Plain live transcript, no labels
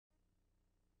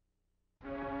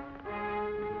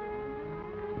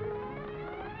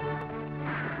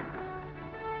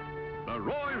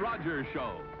Rogers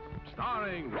Show.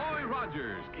 Starring Roy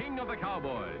Rogers, King of the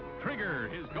Cowboys, Trigger,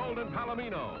 his golden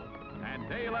Palomino, and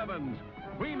Dale Evans,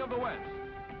 Queen of the West.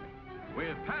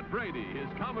 With Pat Brady, his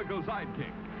comical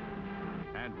sidekick,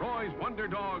 and Roy's wonder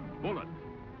dog, Bullet.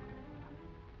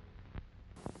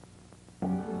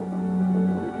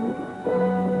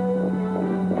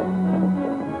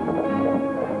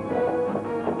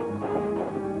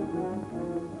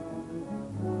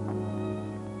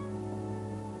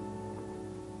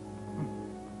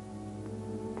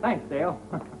 Thanks, Dale.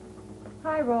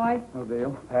 Hi, Roy. Oh,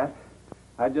 Dale. Pat,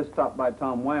 I just stopped by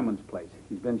Tom Wyman's place.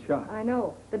 He's been shot. I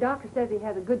know. The doctor says he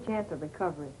has a good chance of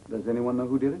recovery. Does anyone know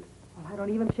who did it? Well, I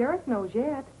don't even sheriff knows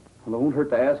yet. Well, it won't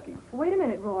hurt to ask him. Wait a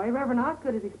minute, Roy. Reverend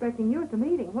Osgood is expecting you at the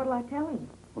meeting. What'll I tell him?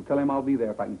 Well, tell him I'll be there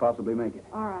if I can possibly make it.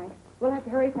 All right. We'll have to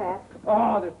hurry fast.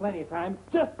 Oh, there's plenty of time.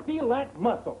 Just feel that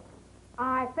muscle.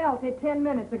 I felt it 10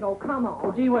 minutes ago. Come on.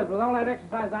 Oh, gee whiz, with all that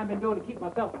exercise I've been doing to keep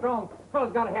myself strong,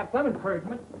 fellow's got to have some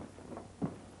encouragement.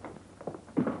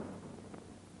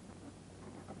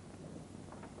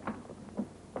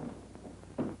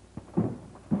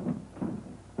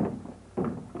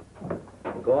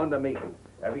 Going to meeting.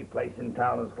 Every place in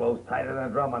town is closed tighter than a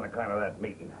drum on account of that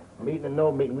meeting. Meeting and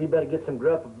no meeting. We better get some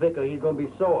grub for Vic or he's going to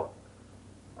be sore.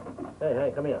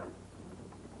 Hey, come here.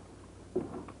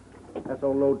 That's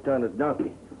old Lode Turner's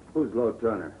donkey. Who's Lode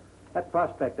Turner? That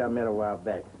prospect I met a while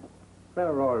back. Friend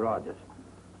of Roy Rogers.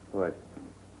 What?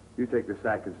 You take the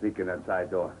sack and sneak in that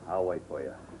side door. I'll wait for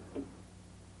you.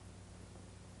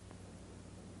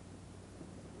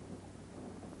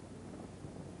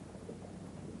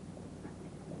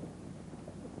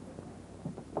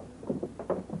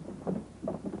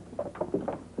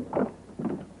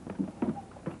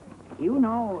 You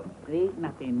know, there ain't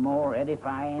nothing more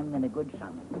edifying than a good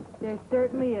sermon. There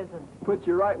certainly isn't. Put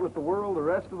you right with the world the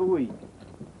rest of the week.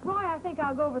 Roy, I think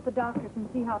I'll go over with the doctors and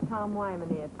see how Tom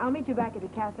Wyman is. I'll meet you back at the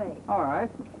cafe. All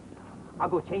right. I'll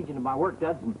go change into my work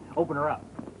duds and open her up.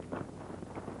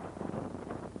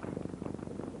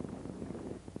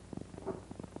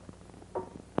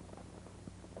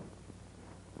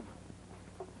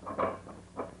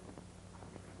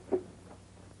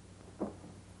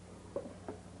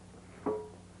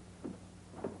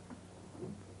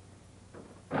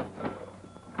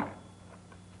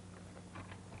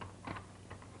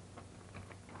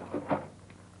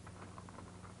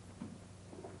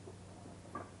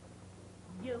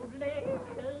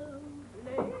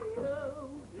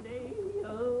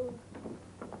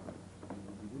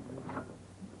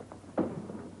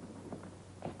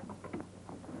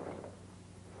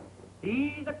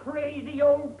 He's a crazy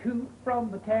old coot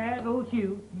from the cattle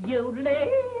chute.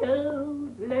 Yodelay-o,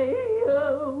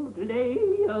 delay-o,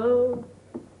 delay-o.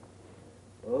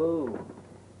 Oh.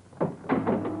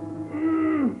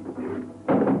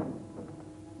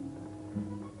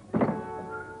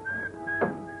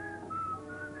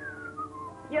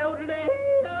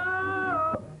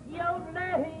 Yodelay-o,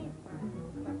 yodelay.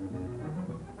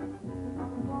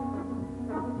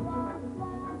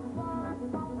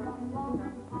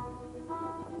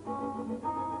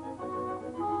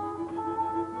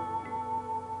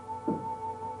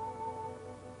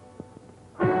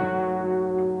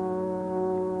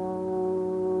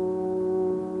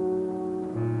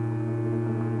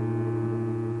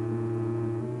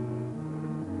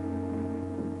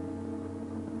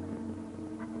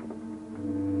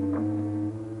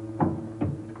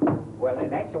 Well,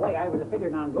 that's the way I was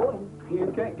figuring on going.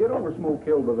 You can't get over Smoke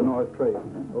Hill to the North Trail.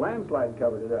 The landslide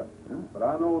covered it up. But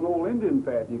I know an old Indian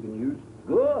path you can use.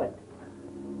 Good.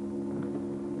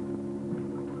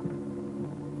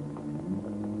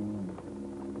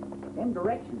 Them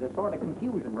directions are sort of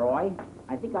confusing, Roy.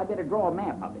 I think I'd better draw a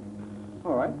map of it.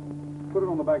 All right. Put it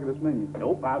on the back of this menu.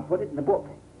 Nope, I'll put it in the book.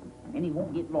 Then he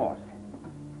won't get lost.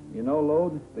 You know,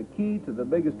 Lode, the key to the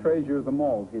biggest treasure of them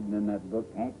all is hidden in that book.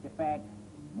 That's a fact.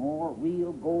 More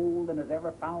real gold than is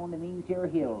ever found in these here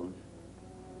hills.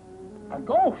 A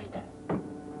ghost!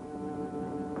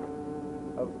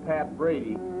 Of Pat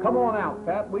Brady. Come on out,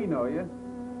 Pat. We know you.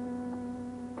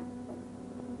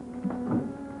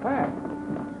 Pat.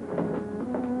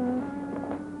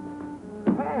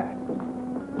 Pat.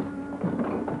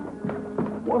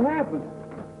 What happened?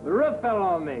 The roof fell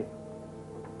on me.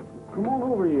 Come on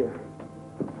over here.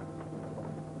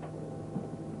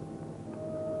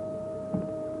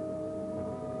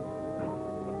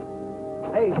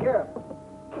 Hey, Sheriff.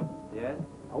 Yes?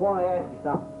 I want to ask you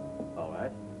something. All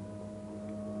right.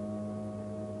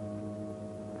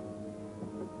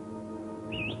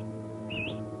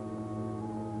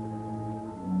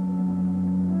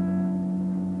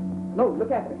 No,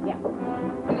 look at it. Yeah.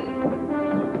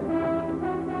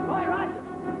 Roy Rogers!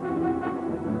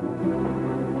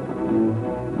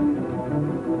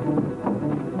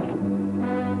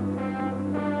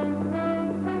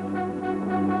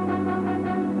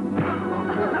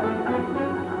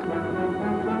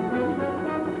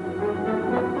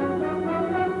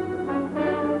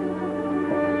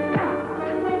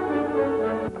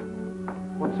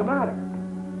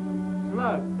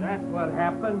 Slug, that's what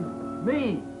happened.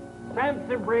 Me,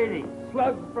 Samson Brady,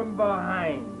 slugged from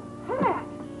behind. Pat!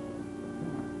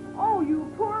 Oh,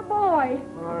 you poor boy.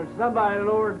 Or somebody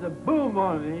lowered the boom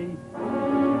on me.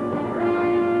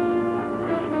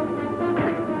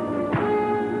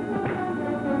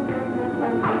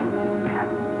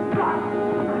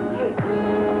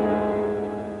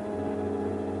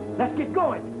 Let's get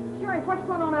going. Sherry, what's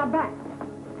going on out back?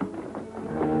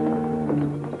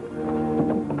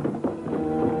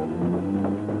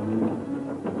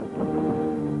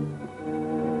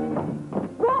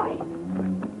 Roy!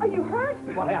 Are you hurt?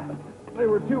 What happened? There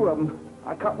were two of them.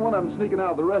 I caught one of them sneaking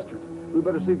out of the restaurant. We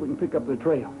better see if we can pick up their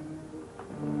trail.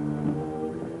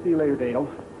 See you later, Dale.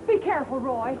 Be careful,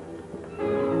 Roy.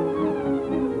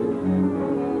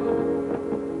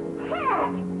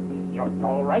 Pat! You're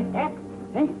all right, Pat?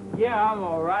 Eh? Yeah, I'm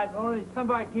all right. Only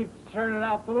somebody keeps turning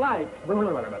out the lights.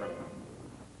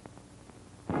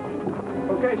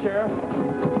 Okay, Sheriff.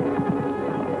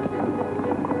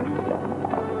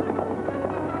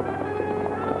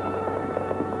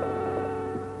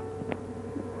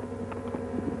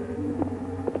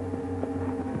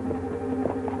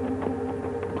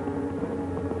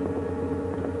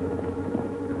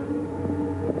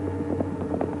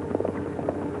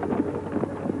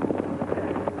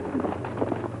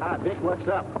 Vic, what's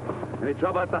up? Any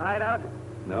trouble at the hideout?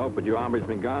 No, but your hombre's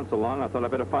been gone so long, I thought I'd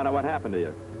better find out what happened to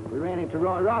you. We ran into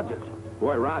Roy Rogers.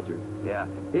 Roy Rogers? Yeah,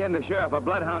 he and the sheriff are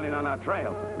bloodhounding on our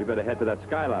trail. We better head to that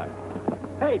skyline.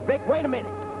 Hey, Vic, wait a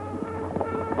minute.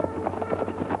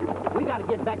 We gotta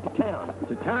get back to town.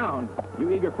 To town? You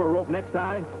eager for a rope next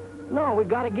time? No, we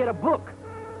gotta get a book.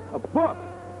 A book?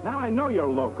 Now I know you're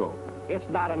loco. It's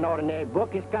not an ordinary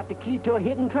book. It's got the key to a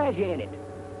hidden treasure in it.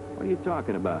 What are you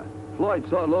talking about? Floyd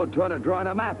saw Lord Turner drawing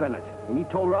a map in it. And he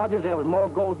told Rogers there was more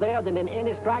gold there than in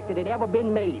any strike that had ever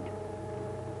been made.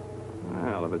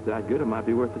 Well, if it's that good, it might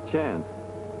be worth a chance.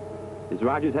 Is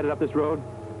Rogers headed up this road?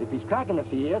 If he's tracking us,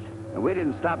 he is. And we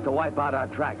didn't stop to wipe out our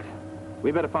tracks.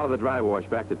 We better follow the dry wash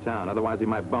back to town, otherwise he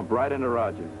might bump right into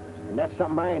Rogers. And that's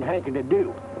something I ain't hankering to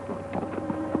do.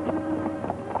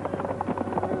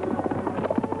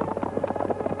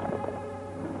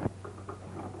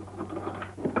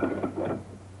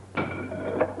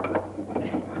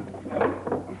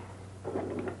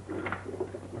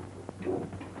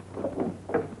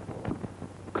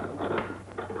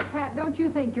 Pat, don't you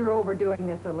think you're overdoing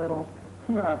this a little?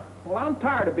 Well, I'm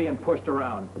tired of being pushed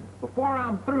around. Before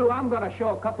I'm through, I'm going to show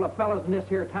a couple of fellas in this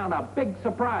here town a big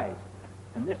surprise.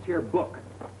 And this here book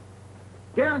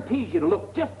guarantees you to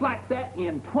look just like that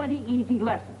in 20 easy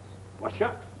lessons. Well,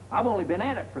 shucks, I've only been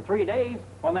at it for 3 days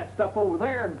on that stuff over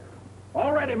there, and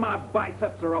already my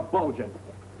biceps are a-bulging.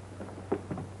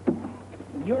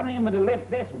 If you're aiming to lift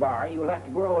this bar, you'll have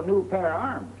to grow a new pair of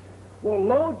arms. Well,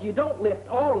 loads, you don't lift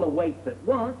all the weights at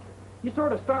once. You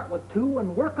sort of start with 2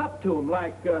 and work up to them,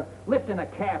 like lifting a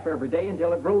calf every day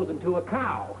until it grows into a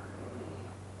cow.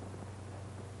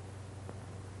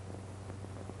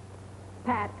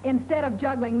 Pat, instead of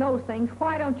juggling those things,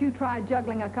 why don't you try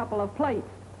juggling a couple of plates?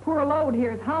 Poor Lode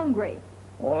here's hungry.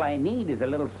 All I need is a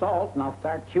little salt, and I'll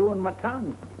start chewing my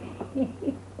tongue.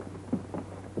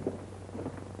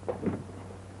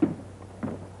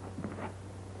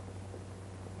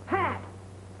 Pat!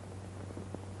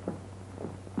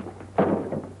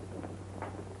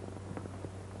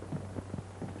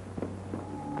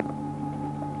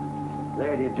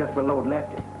 There it is, just where Lode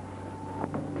left it.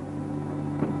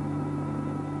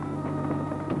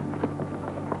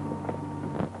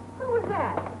 Who was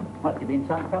that? Must have been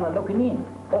some fella looking in.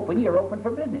 Open here, open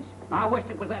for business. I wish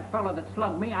it was that fella that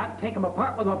slugged me. I'd take him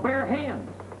apart with my bare hands.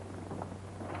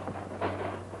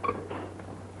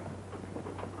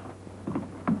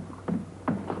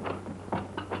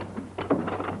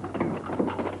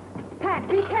 Pat,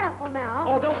 be careful now.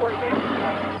 Oh, don't worry, man.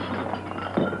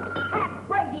 Pat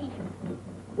Brady!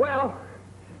 Well,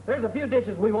 there's a few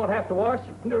dishes we won't have to wash.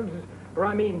 Or,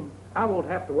 I mean, I won't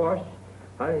have to wash.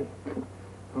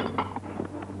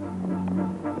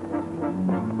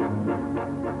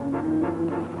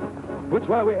 Which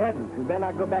way are we heading? We better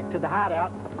not go back to the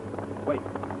hideout. Wait.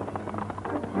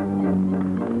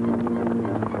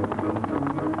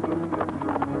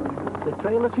 The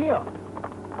trail is here.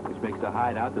 Which makes the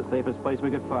hideout the safest place we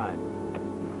could find.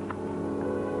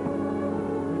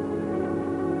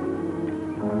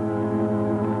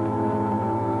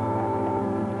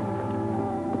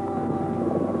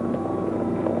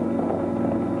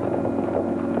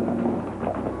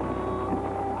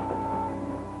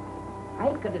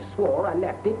 I could have swore I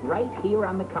left it right here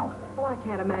on the counter. Oh, I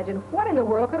can't imagine what in the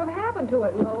world could have happened to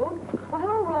it, Lode. Well,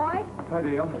 hello, Roy. Hi,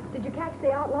 Dale. Did you catch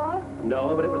the outlaws?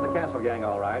 No, but it was the Castle Gang,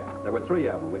 all right. There were 3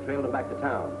 of them. We trailed them back to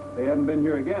town. They haven't been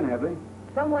here again, have they?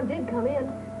 Someone did come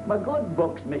in. My good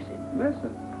book's missing.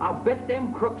 Listen. I'll bet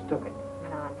them crooks took it.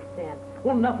 Nonsense.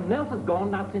 Well, nothing else is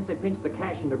gone, not since they pinched the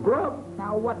cash in the grub.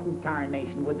 Now, what in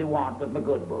tarnation would they want with my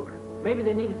good book? Maybe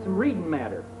they needed some reading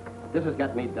matter. This has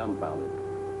got me dumbfounded.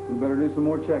 We better do some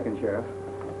more checking, Sheriff.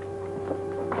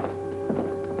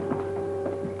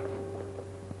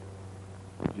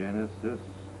 Genesis,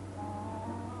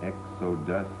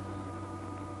 Exodus,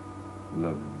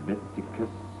 Leviticus,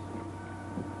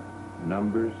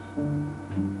 Numbers,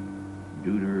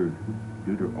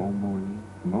 Deuteronomy,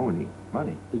 money.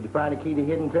 Did you find the key to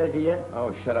hidden treasure yet?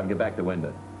 Oh, shut up and get back to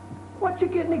window. What you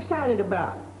getting excited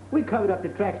about? We covered up the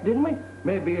tracks, didn't we?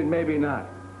 Maybe and maybe not.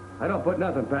 I don't put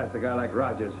nothing past a guy like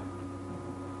Rogers.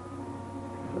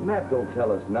 The map don't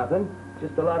tell us nothing.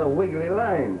 Just a lot of wiggly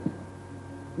lines.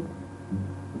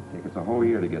 Take us a whole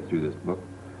year to get through this book.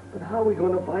 But how are we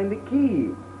going to find the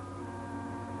key?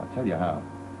 I'll tell you how.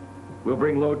 We'll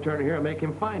bring Lode Turner here and make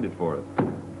him find it for us.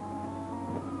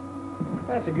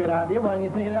 That's a good idea. Why didn't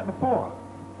you think of that before?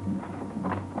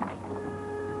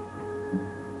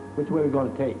 Which way are we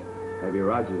going to take? Maybe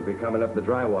Rogers will be coming up the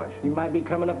dry wash. He might be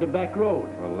coming up the back road.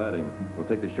 Well, let him. We'll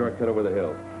take the shortcut over the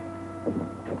hill.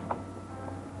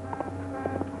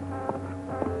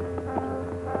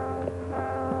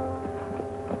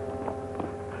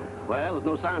 Well, there's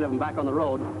no sign of them back on the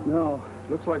road. No.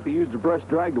 Looks like they used a brush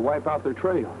drag to wipe out their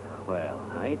trail. Well,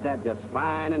 ain't that just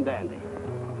fine and dandy?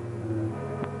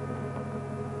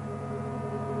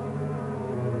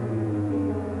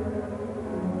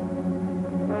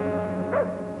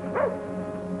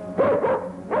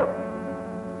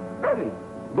 Hey,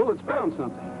 Bullet's found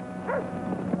something.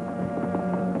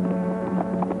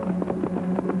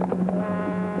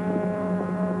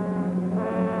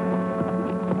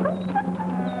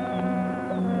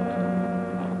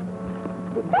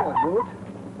 Good boy, Bullet.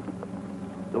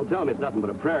 Don't tell me it's nothing but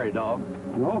a prairie dog.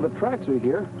 No, the tracks are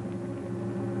here.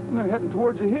 And they're heading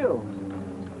towards the hills.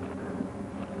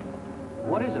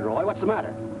 What is it, Roy? What's the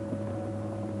matter?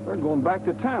 They're going back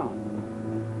to town.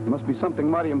 There must be something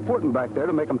mighty important back there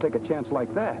to make them take a chance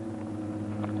like that.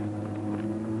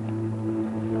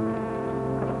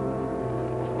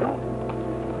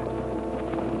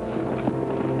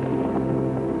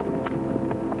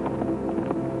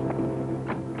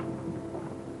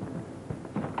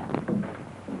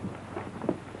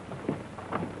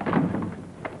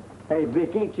 Hey,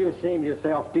 Vic, ain't you ashamed of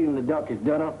yourself stealing the donkey's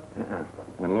dinner?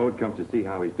 When Lode comes to see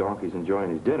how his donkey's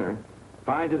enjoying his dinner,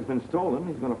 finds it's been stolen,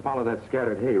 he's going to follow that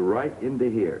scattered hay right into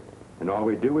here. And all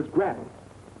we do is grab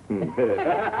him.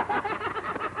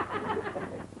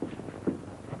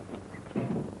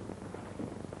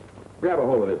 Grab a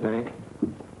hold of this, Hank.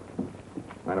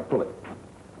 Try to pull it.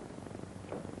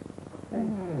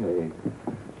 Hey.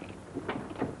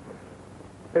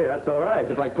 Hey, that's all right.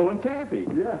 It's like pulling taffy.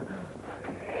 Yeah.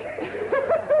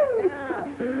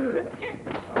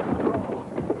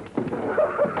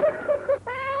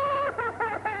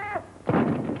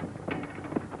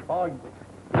 Oh,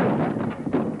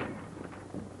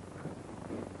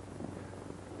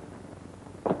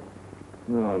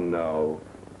 Oh, no.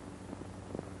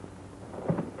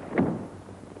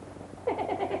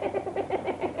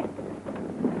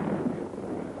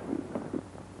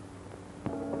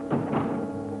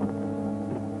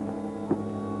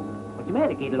 What's the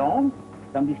matter? Get along?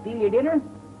 Somebody steal your dinner?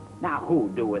 Now,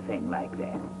 who'd do a thing like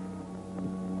that?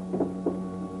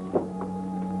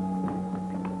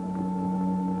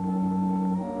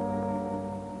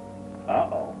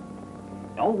 Uh-oh.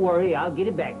 Don't worry, I'll get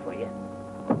it back for you.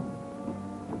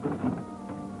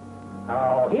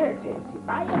 Oh, here it is. If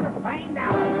I ever find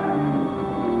out...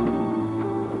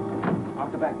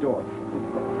 Out the back door.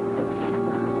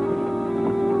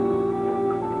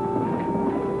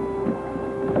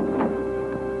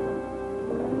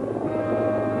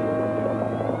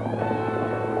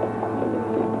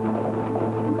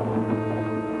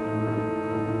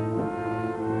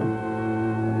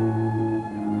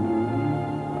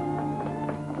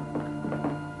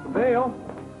 Vale?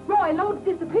 Roy, Lode's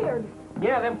disappeared.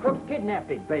 Yeah, them crooks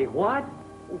kidnapped him. say what?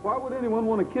 Well, why would anyone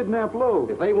want to kidnap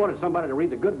Lode? If they wanted somebody to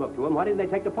read the good book to him, why didn't they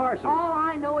take the parson? All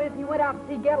I know is he went out to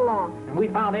see Get Along. And we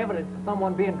found evidence of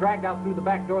someone being dragged out through the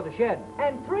back door of the shed.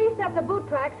 And 3 sets of boot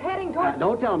tracks heading towards...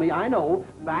 Don't tell me, I know.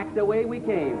 Back the way we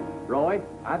came. Roy,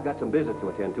 I've got some business to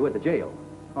attend to at the jail.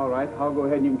 All right, I'll go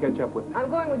ahead and you can catch up with me. I'm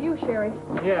going with you, Sherry.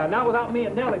 Yeah, not without me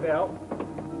and Nellybelle.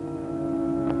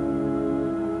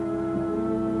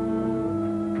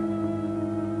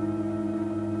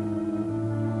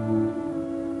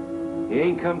 He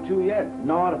ain't come to yet.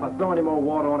 Not if I throw any more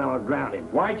water on him, I'll drown him.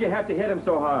 Why'd you have to hit him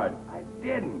so hard? I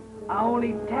didn't. I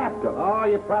only tapped him. Oh,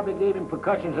 you probably gave him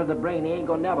percussions of the brain he ain't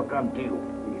gonna never come to.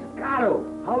 He's got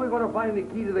to. How are we going to find the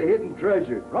key to the hidden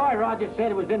treasure? Roy Rogers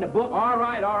said it was in the book. All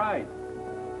right, all right.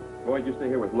 Boys, you stay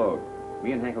here with Lode.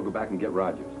 Me and Hank will go back and get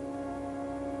Rogers.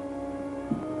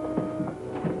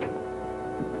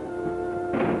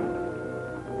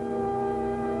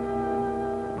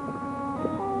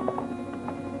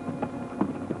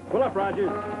 Pull up,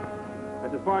 Rogers.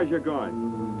 That's as far as you're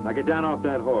going. Now get down off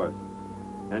that horse.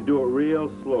 And do it real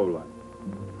slow like.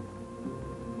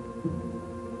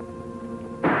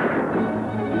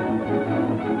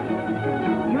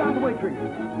 Get out of the way, Trigger.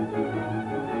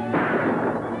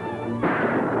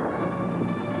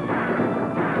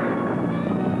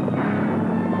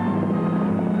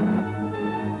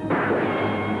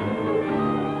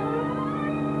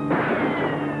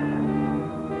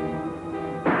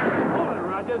 Hold it,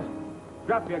 Rogers.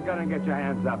 Drop your gun and get your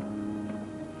hands up.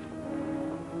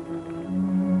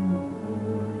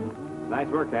 Nice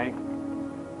work, Hank.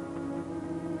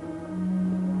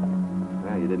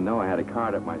 Well, you didn't know I had a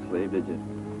card up my sleeve, did you?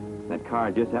 That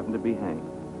card just happened to be Hank.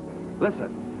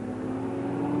 Listen.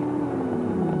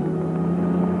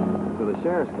 So the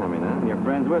sheriff's coming, huh? And your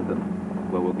friend's with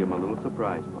him. Well, we'll give him a little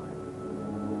surprise party.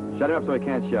 Shut it up so he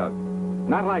can't shout.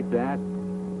 Not like that.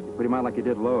 You put him out like you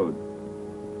did Lode.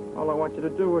 All I want you to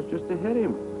do was just to hit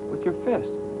him with your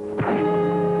fist.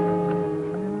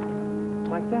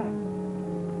 Like that.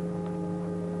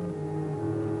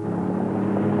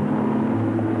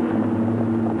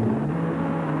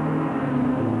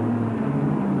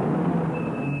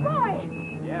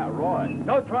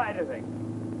 Don't try anything.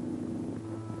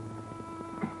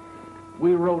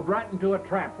 We rode right into a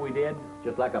trap, we did.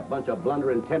 Just like a bunch of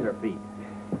blundering tenderfeet.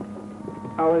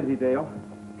 How is he, Dale?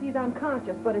 He's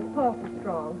unconscious, but his pulse is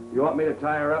strong. You want me to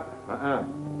tie her up?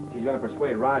 She's going to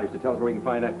persuade Rogers to tell us where we can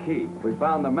find that key. We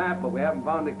found the map, but we haven't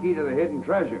found the key to the hidden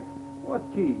treasure. What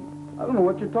key? I don't know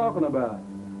what you're talking about.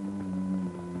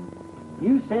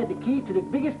 You said the key to the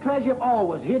biggest treasure of all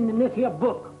was hidden in this here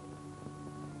book.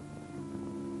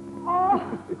 Oh,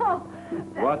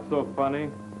 What's so funny?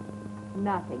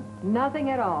 nothing. Nothing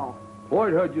at all.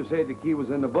 Boyd heard you say the key was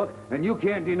in the book, and you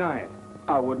can't deny it.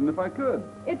 I wouldn't if I could.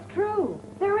 It's true.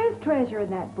 There is treasure in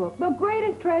that book. The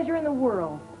greatest treasure in the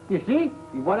world. You see?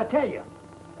 What I tell you.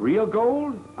 Real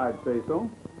gold? I'd say so.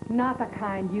 Not the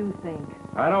kind you think.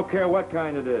 I don't care what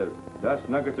kind it is. Dust,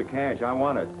 nuggets, or cash, I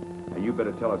want it. And you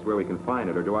better tell us where we can find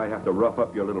it, or do I have to rough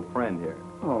up your little friend here?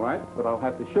 All right, but I'll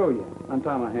have to show you.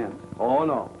 Untie my hands. Oh,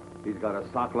 no. He's got a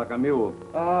sock like a mule.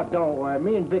 Oh, don't worry.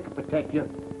 Me and Vic will protect you.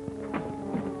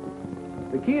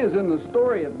 The key is in the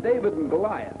story of David and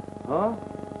Goliath. Huh?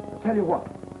 Tell you what,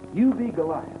 you be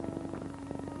Goliath.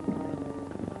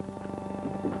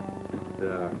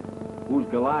 Who's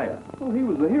Goliath? Well, he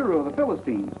was the hero of the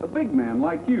Philistines, a big man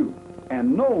like you.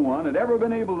 And no one had ever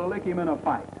been able to lick him in a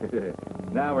fight.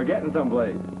 Now we're getting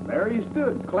someplace. There he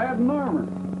stood, clad in armor,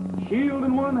 shield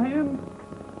in one hand,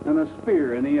 and a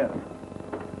spear in the other.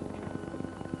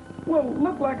 Well,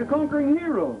 look like a conquering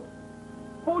hero.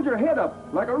 Hold your head up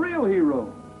like a real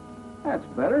hero. That's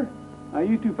better. Now,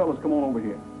 you two fellas, come on over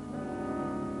here.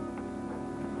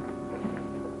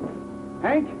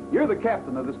 Hank, you're the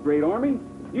captain of this great army.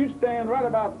 You stand right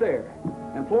about there.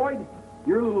 And Floyd,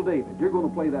 you're little David. You're going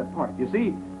to play that part. You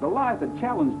see, Goliath had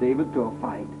challenged David to a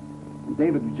fight. And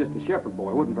David was just a shepherd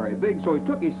boy, wasn't very big, so he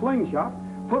took his slingshot,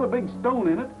 put a big stone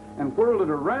in it, and whirled it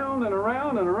around and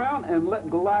around and around and let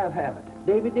Goliath have it.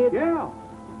 David did? Yeah.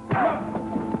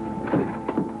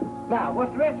 Now,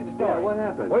 what's the rest of the story? Yeah, what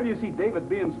happened? Well, you see, David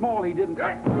being small, he didn't...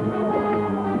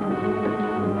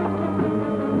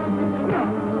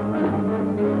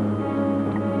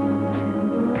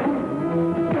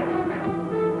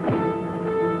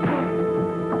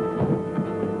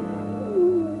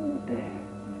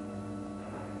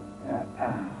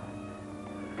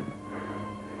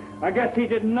 I guess he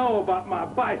didn't know about my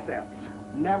biceps.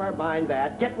 Never mind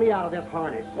that. Get me out of this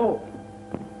harness. Oh.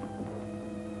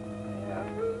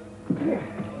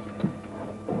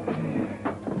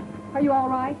 Are you all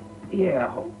right?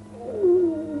 Yeah.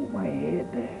 Oh, my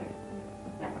head.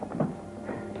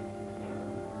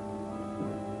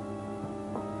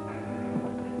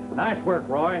 Nice work,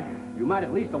 Roy. You might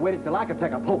at least have waited till I could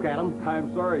take a poke at him.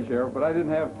 I'm sorry, Sheriff, but I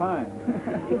didn't have time.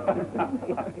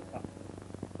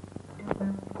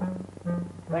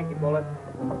 Thank you, Bullet.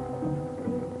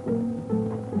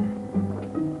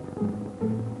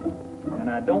 And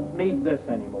I don't need this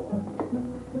anymore.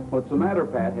 What's the matter,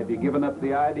 Pat? Have you given up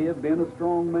the idea of being a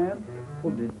strong man?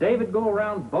 Well, did David go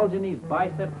around bulging his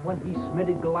biceps when he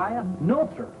smitted Goliath? No,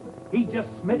 sir. He just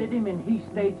smitted him and he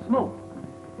stayed smooth.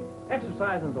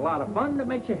 Exercising's a lot of fun that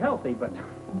makes you healthy, but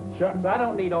shucks, I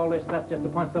don't need all this stuff just to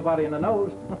punch somebody in the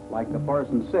nose. Like the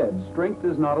parson said, strength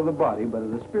is not of the body, but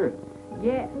of the spirit.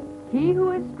 Yes, he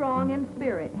who is strong in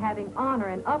spirit, having honor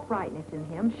and uprightness in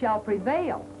him, shall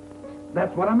prevail.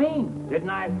 That's what I mean. Didn't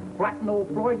I flatten old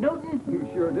Floyd Newton? You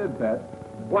sure did, Pat.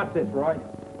 What's this, Roy?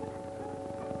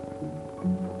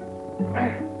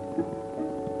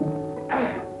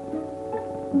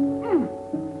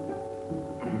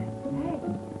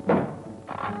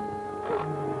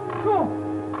 Oh,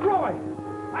 Roy!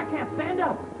 I can't stand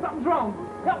up. Something's wrong.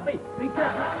 Help me. Be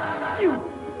careful. You.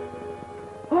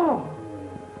 Oh.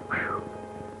 Whew.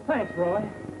 Thanks, Roy.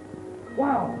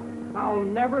 Wow. I'll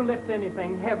never lift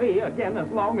anything heavy again as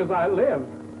long as I live.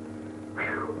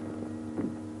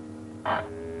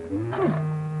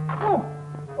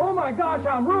 Oh my gosh,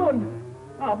 I'm ruined.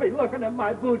 I'll be looking at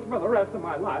my boots for the rest of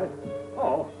my life.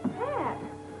 Oh. Pat.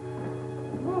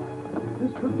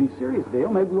 This could be serious, Dale.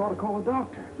 Maybe we ought to call a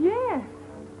doctor. Yes.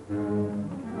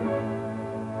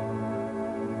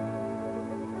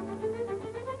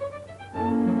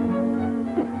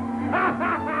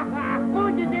 Oh,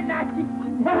 you did not.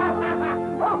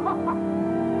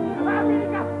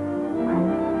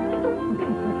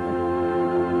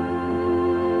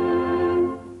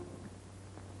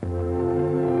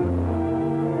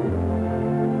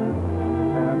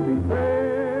 Happy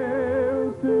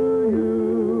trails to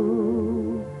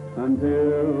you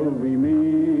until we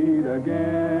meet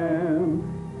again.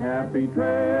 Happy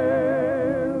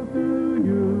trails to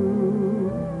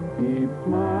you. Keep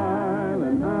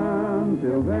smiling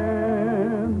until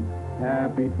then.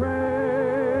 Happy trails.